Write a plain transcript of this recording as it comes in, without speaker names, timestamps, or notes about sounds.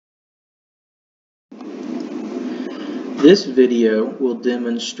This video will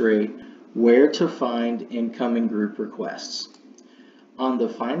demonstrate where to find incoming group requests. On the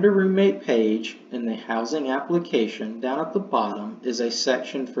Find a Roommate page in the housing application, down at the bottom is a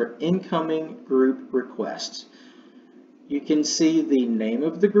section for incoming group requests. You can see the name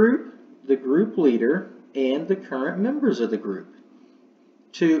of the group leader, and the current members of the group.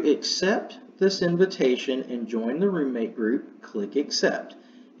 To accept this invitation and join the roommate group, click Accept.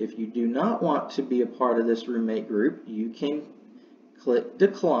 If you do not want to be a part of this roommate group, you can click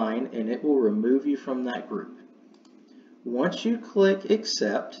Decline and it will remove you from that group. Once you click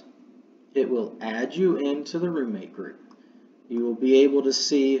Accept, it will add you into the roommate group. You will be able to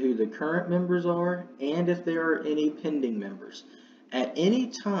see who the current members are and if there are any pending members. At any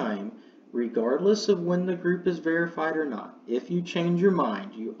time, regardless of when the group is verified or not, if you change your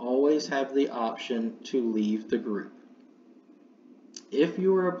mind, you always have the option to leave the group. If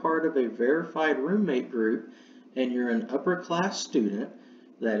you are a part of a verified roommate group and you're an upper class student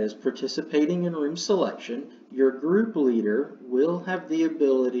that is participating in room selection, your group leader will have the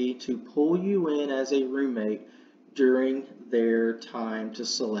ability to pull you in as a roommate during their time to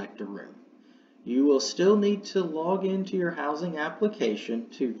select a room. You will still need to log into your housing application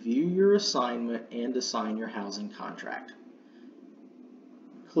to view your assignment and assign your housing contract.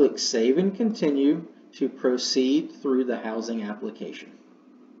 Click Save and Continue to proceed through the housing application.